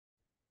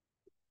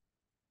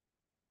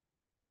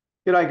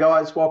G'day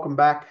guys, welcome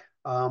back.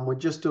 We're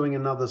just doing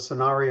another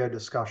scenario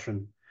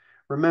discussion.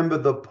 Remember,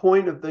 the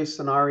point of these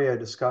scenario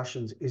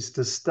discussions is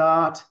to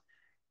start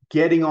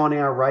getting on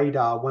our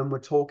radar when we're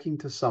talking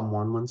to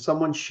someone, when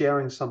someone's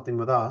sharing something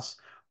with us,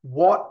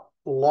 what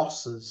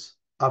losses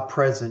are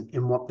present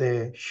in what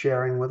they're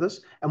sharing with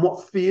us and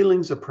what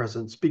feelings are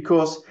present,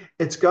 because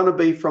it's going to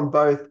be from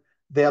both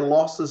their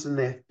losses and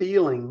their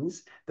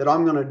feelings that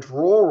I'm going to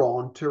draw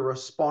on to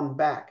respond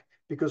back.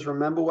 Because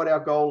remember what our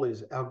goal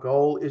is. Our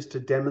goal is to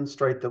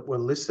demonstrate that we're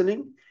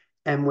listening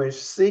and we're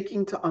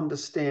seeking to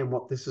understand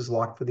what this is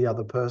like for the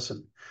other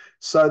person.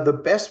 So the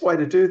best way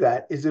to do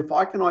that is if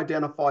I can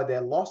identify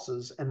their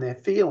losses and their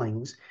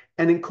feelings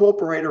and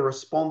incorporate a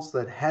response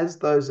that has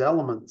those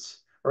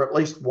elements, or at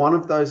least one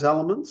of those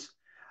elements,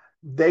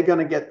 they're going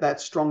to get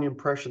that strong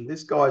impression.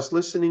 This guy's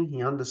listening.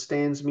 He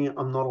understands me.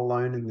 I'm not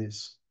alone in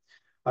this.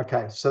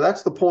 Okay, so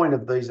that's the point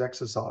of these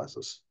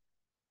exercises.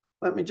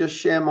 Let me just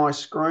share my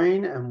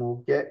screen and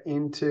we'll get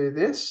into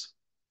this.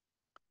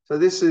 So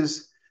this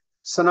is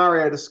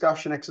scenario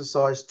discussion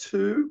exercise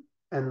 2,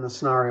 and the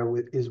scenario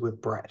is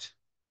with Brett.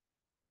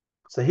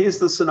 So here's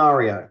the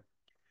scenario.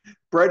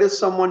 Brett is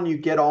someone you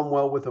get on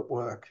well with at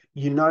work.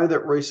 You know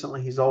that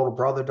recently his older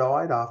brother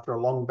died after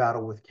a long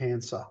battle with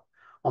cancer.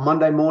 On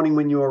Monday morning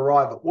when you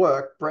arrive at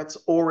work, Brett's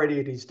already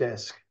at his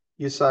desk.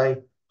 You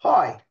say,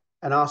 "Hi,"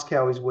 and ask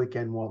how his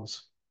weekend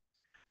was.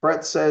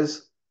 Brett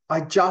says, "I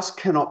just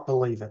cannot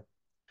believe it.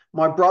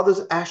 My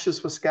brother's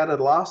ashes were scattered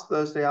last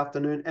Thursday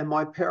afternoon, and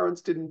my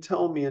parents didn't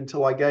tell me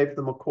until I gave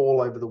them a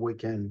call over the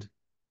weekend."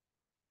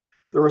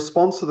 The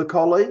response of the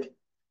colleague: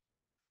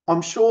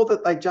 "I'm sure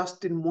that they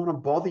just didn't want to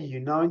bother you,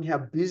 knowing how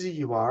busy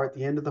you are at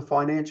the end of the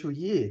financial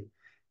year.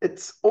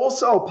 It's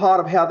also a part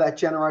of how that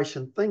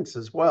generation thinks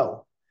as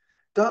well.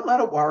 Don't let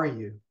it worry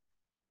you."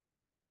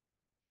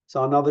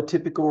 So another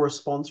typical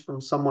response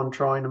from someone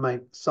trying to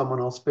make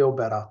someone else feel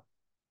better.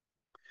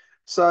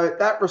 So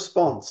that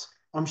response: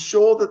 "I'm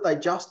sure that they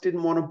just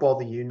didn't want to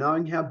bother you,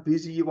 knowing how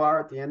busy you are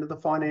at the end of the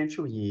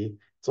financial year.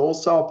 It's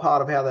also a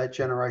part of how that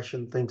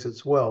generation thinks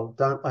as well.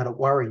 Don't let it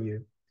worry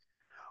you."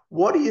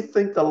 What do you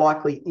think the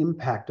likely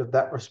impact of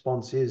that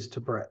response is to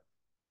Brett?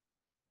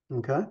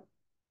 Okay.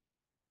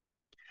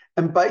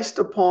 And based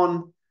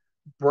upon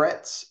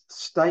Brett's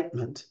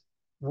statement,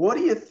 what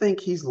do you think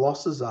his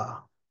losses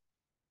are?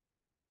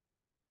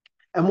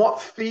 And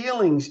what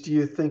feelings do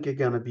you think are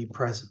going to be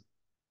present?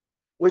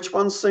 Which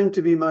ones seem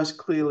to be most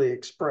clearly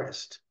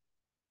expressed?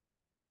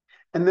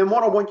 And then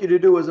what I want you to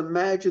do is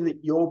imagine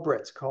that you're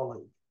Brett's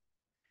colleague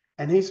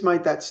and he's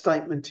made that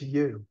statement to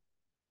you.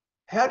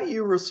 How do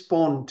you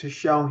respond to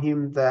show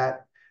him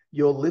that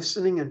you're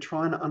listening and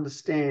trying to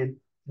understand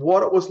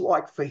what it was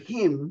like for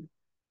him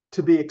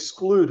to be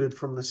excluded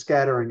from the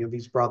scattering of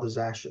his brother's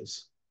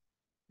ashes?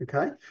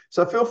 Okay,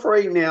 so feel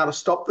free now to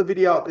stop the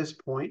video at this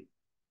point.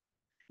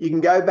 You can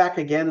go back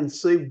again and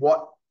see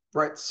what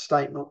Brett's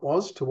statement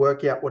was to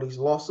work out what his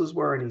losses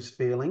were and his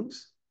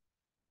feelings.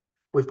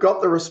 We've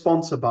got the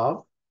response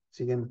above,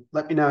 so you can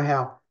let me know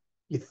how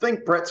you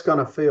think Brett's going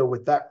to feel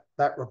with that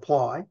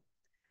reply.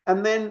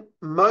 And then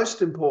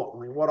most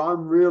importantly, what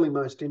I'm really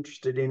most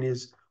interested in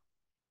is,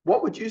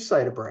 what would you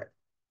say to Brett?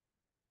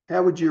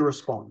 How would you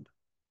respond?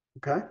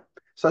 Okay,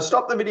 so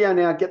stop the video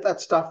now, get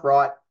that stuff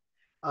right.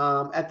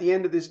 At the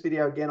end of this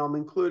video, again, I'm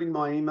including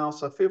my email,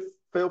 so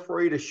feel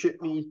free to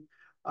shoot me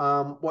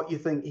what you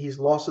think his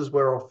losses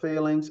were or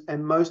feelings,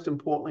 and most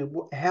importantly,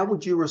 how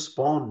would you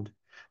respond?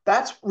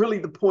 That's really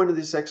the point of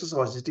this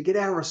exercise, is to get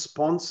our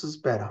responses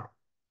better.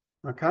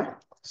 Okay,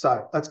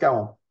 so let's go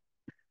on.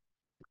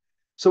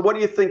 So what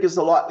do you think is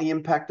the likely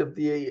impact of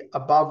the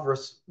above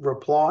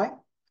reply?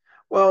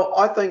 Well,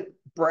 I think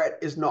Brett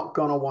is not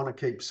going to want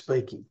to keep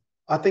speaking.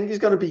 I think he's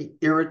going to be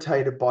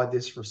irritated by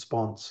this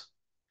response.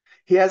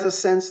 He has a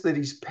sense that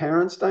his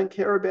parents don't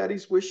care about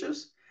his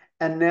wishes,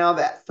 and now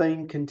that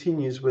theme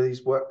continues with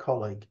his work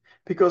colleague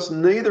because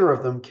neither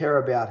of them care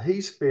about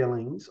his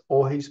feelings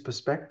or his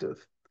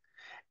perspective.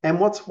 And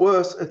what's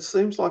worse, it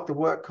seems like the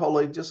work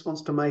colleague just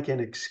wants to make an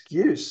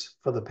excuse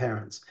for the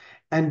parents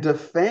and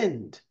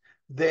defend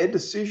their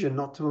decision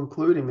not to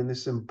include him in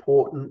this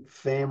important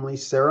family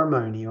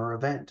ceremony or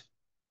event.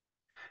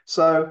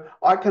 So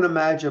I can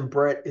imagine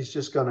Brett is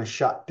just going to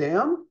shut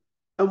down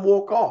and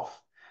walk off.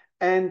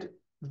 And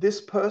this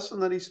person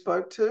that he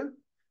spoke to,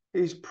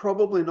 he's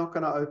probably not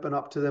going to open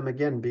up to them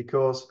again,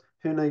 because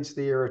who needs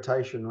the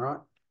irritation, right?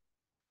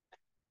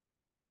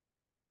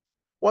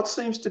 What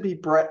seems to be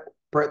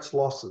Brett's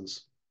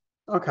losses?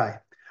 Okay,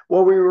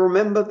 well, we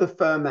remember the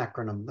FIRM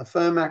acronym. The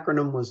FIRM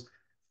acronym was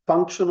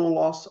functional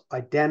loss,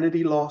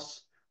 identity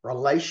loss,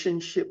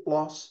 relationship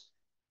loss,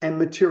 and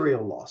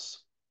material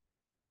loss.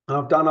 And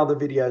I've done other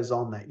videos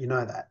on that, you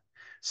know that.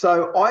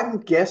 So I'm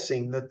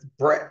guessing that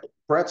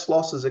Brett's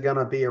losses are going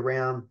to be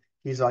around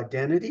his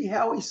identity,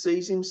 how he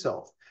sees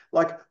himself.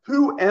 Like,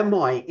 who am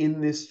I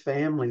in this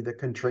family that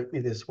can treat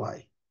me this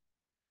way?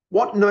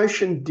 What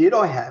notion did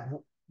I have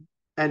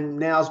and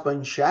now's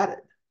been shattered,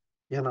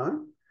 you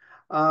know?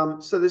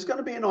 So there's going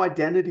to be an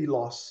identity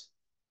loss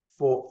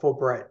for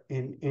Brett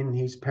in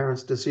his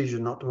parents'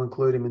 decision not to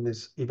include him in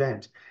this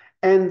event.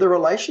 And the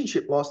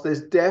relationship loss,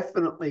 there's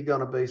definitely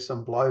going to be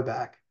some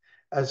blowback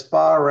as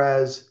far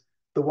as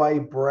the way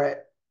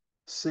Brett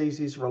sees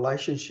his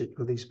relationship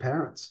with his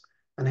parents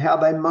and how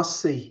they must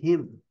see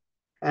him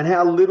and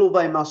how little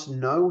they must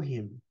know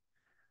him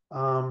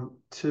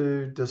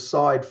to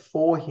decide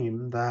for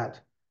him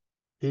that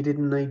he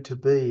didn't need to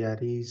be at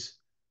his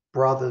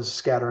brother's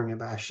scattering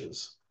of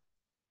ashes.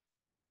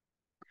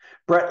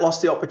 Brett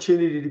lost the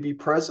opportunity to be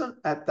present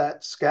at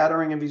that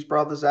scattering of his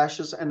brother's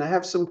ashes and to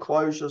have some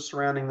closure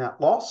surrounding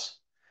that loss.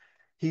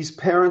 His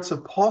parents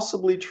have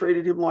possibly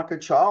treated him like a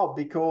child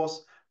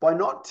because by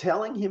not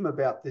telling him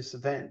about this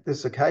event,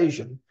 this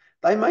occasion,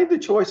 they made the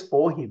choice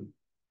for him,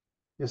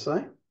 you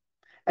see?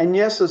 And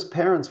yes, as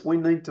parents, we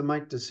need to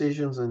make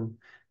decisions and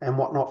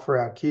whatnot for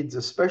our kids,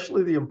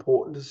 especially the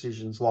important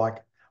decisions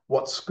like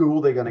what school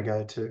they're going to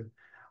go to.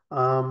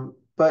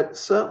 But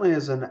certainly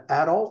as an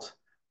adult,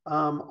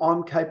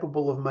 I'm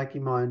capable of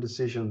making my own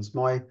decisions.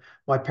 My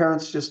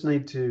parents just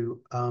need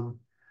to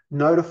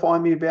notify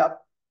me about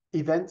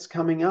events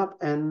coming up,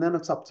 and then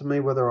it's up to me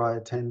whether I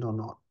attend or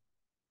not.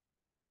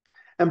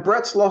 And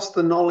Brett's lost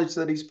the knowledge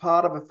that he's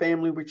part of a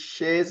family which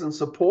shares and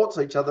supports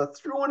each other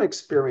through an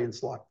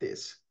experience like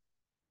this,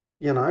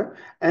 you know,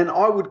 and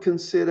I would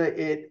consider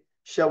it,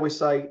 shall we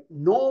say,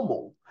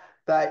 normal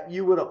that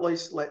you would at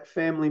least let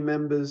family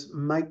members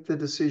make the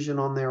decision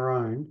on their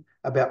own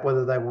about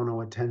whether they want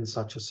to attend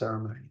such a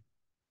ceremony.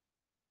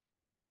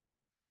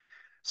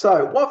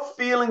 So what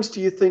feelings do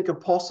you think are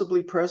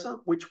possibly present?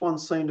 Which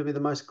ones seem to be the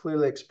most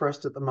clearly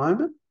expressed at the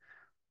moment?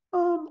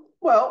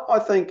 Well, I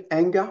think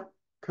anger,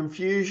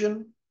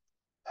 confusion,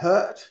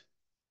 hurt.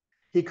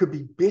 He could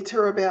be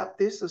bitter about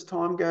this as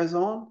time goes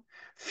on,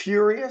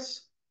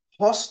 furious,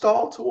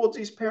 hostile towards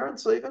his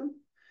parents even,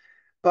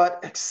 but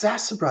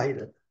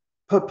exacerbated,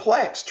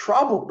 perplexed,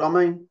 troubled. I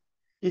mean,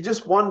 you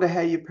just wonder how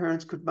your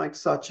parents could make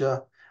such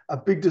a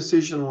big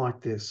decision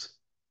like this.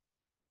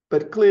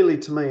 But clearly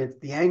to me, it's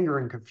the anger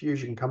and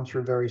confusion come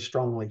through very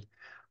strongly.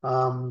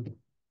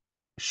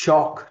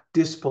 Shock,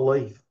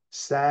 disbelief,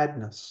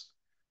 sadness,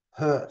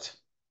 hurt.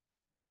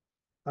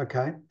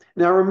 Okay.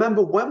 Now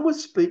remember, when we're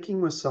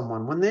speaking with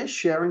someone, when they're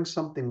sharing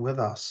something with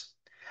us,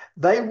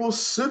 they will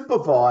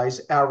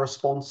supervise our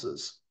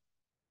responses.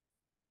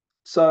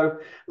 So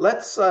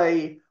let's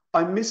say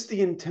I miss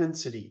the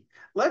intensity.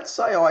 Let's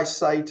say I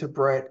say to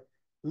Brett,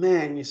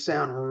 man, you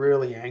sound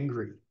really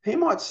angry. He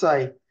might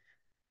say,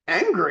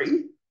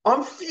 angry?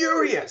 I'm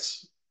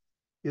furious.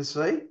 You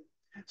see?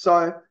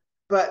 So,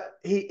 but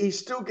he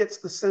still gets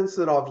the sense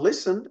that I've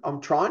listened.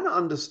 I'm trying to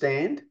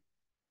understand,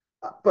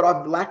 but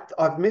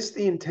I've missed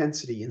the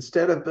intensity.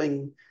 Instead of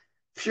being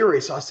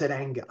furious, I said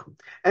anger.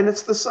 And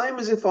it's the same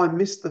as if I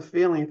miss the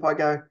feeling. If I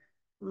go,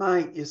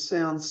 mate, you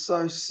sound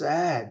so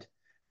sad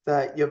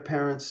that your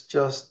parents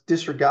just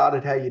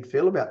disregarded how you'd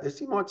feel about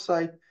this, you might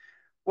say,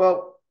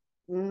 well,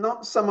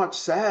 not so much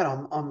sad.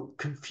 I'm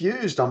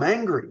confused. I'm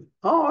angry.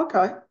 Oh,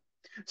 okay.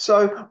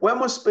 So when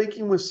we're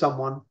speaking with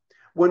someone,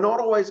 we're not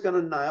always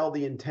going to nail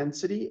the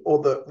intensity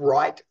or the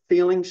right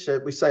feeling,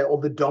 should we say, or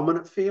the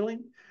dominant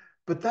feeling,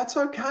 but that's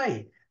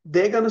okay.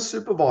 They're going to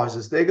supervise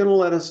us. They're going to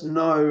let us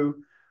know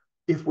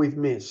if we've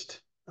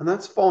missed. And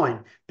that's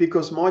fine,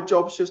 because my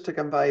job's just to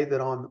convey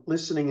that I'm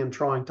listening and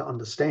trying to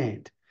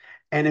understand.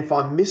 And if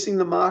I'm missing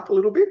the mark a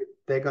little bit,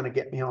 they're going to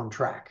get me on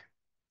track.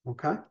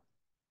 Okay.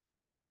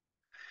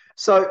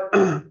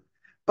 So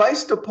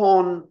based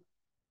upon,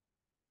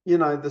 you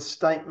know, the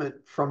statement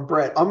from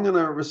Brett, I'm going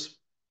to,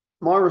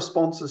 my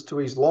responses to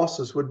his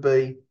losses would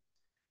be,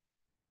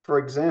 for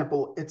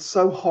example, it's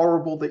so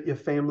horrible that your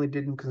family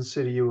didn't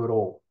consider you at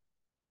all.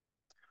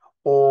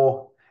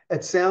 Or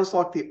it sounds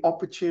like the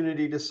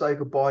opportunity to say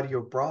goodbye to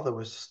your brother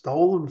was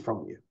stolen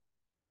from you.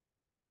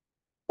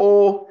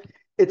 Or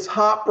it's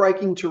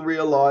heartbreaking to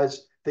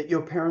realize that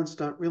your parents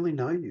don't really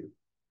know you.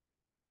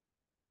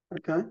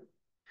 Okay.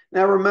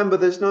 Now remember,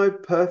 there's no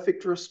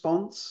perfect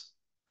response.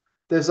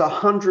 There's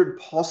 100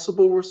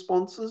 possible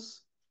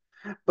responses,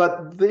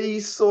 but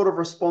these sort of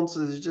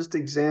responses are just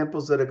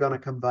examples that are going to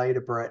convey to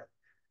Brett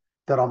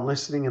that I'm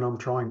listening and I'm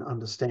trying to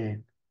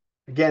understand.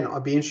 Again,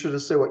 I'd be interested to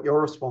see what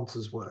your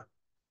responses were.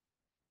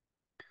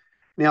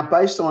 Now,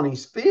 based on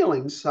his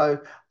feelings, so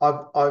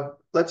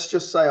let's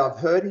just say I've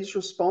heard his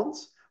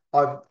response.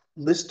 I've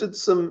listed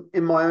some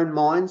in my own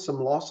mind, some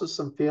losses,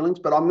 some feelings,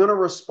 but I'm going to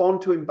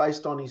respond to him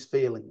based on his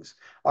feelings.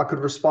 I could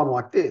respond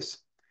like this.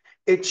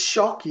 It's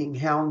shocking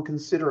how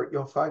inconsiderate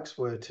your folks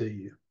were to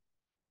you.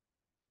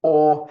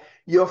 Or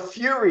you're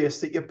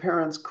furious that your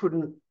parents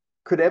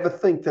could ever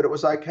think that it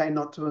was okay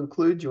not to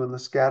include you in the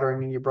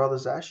scattering of your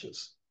brother's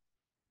ashes.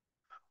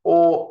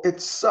 Or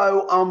it's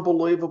so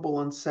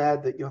unbelievable and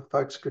sad that your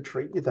folks could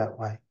treat you that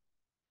way.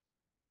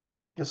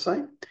 You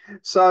see?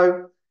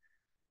 So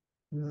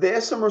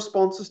there's some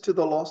responses to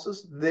the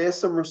losses. There's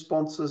some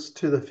responses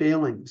to the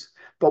feelings.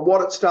 But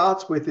what it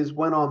starts with is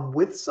when I'm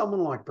with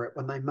someone like Brett,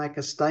 when they make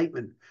a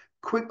statement,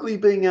 quickly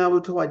being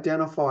able to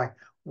identify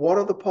what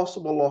are the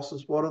possible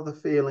losses, what are the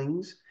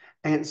feelings,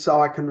 and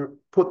so I can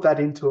put that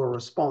into a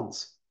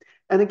response.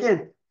 And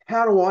again,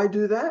 how do I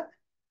do that?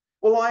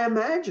 Well, I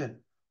imagine,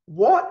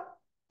 what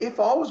if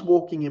I was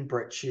walking in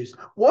Brett's shoes?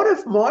 What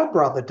if my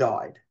brother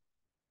died?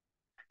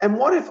 And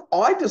what if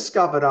I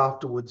discovered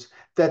afterwards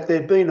that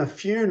there'd been a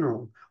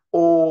funeral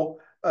or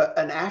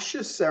an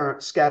ashes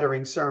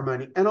scattering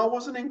ceremony and I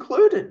wasn't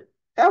included?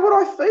 How would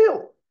I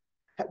feel?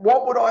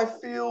 What would I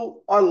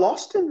feel I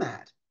lost in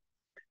that?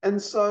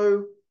 And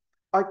so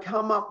I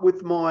come up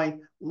with my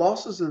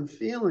losses and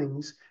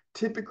feelings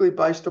typically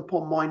based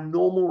upon my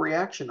normal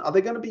reaction. Are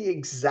they going to be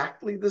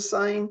exactly the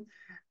same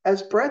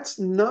as Brett's?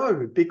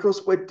 No,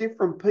 because we're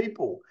different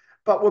people,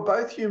 but we're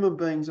both human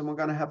beings and we're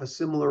going to have a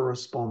similar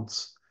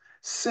response.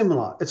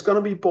 Similar. It's going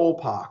to be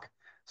ballpark.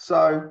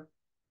 So,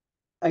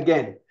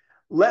 again,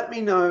 let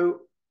me know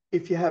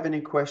if you have any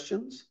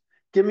questions.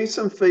 Give me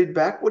some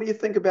feedback. What do you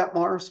think about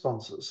my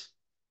responses?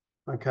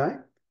 Okay.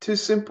 Too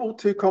simple,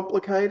 too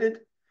complicated?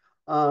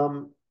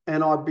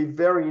 And I'd be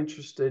very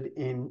interested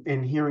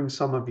in hearing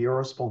some of your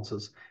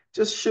responses.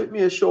 Just shoot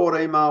me a short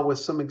email with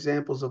some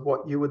examples of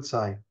what you would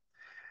say.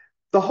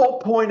 The whole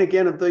point,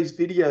 again, of these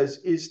videos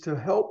is to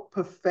help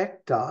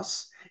perfect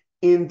us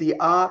in the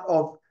art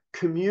of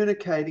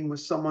communicating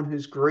with someone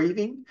who's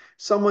grieving,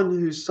 someone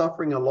who's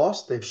suffering a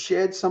loss. They've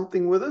shared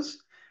something with us,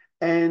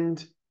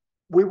 and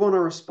we want to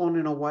respond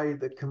in a way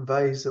that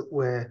conveys that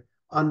we're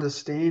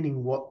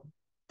understanding what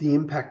the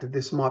impact of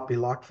this might be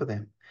like for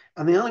them.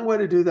 And the only way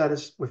to do that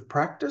is with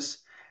practice.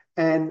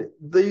 And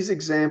these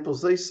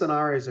examples, these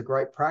scenarios are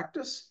great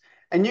practice.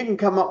 And you can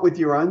come up with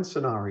your own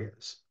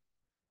scenarios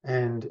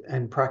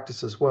and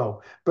practice as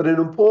well. But an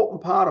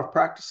important part of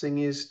practicing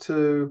is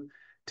to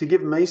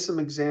give me some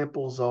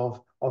examples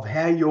of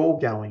how you're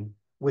going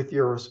with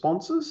your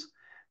responses.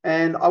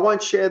 And I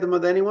won't share them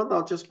with anyone.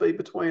 They'll just be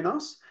between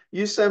us.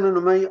 You send them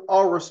to me,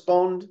 I'll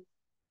respond,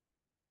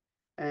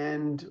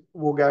 and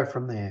we'll go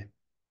from there.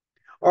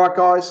 All right,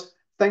 guys,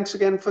 thanks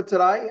again for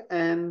today.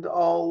 And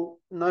I'll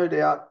no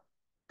doubt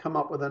come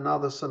up with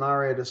another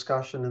scenario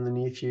discussion in the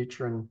near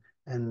future,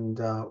 and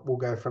we'll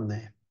go from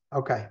there.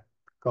 Okay.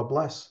 God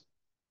bless.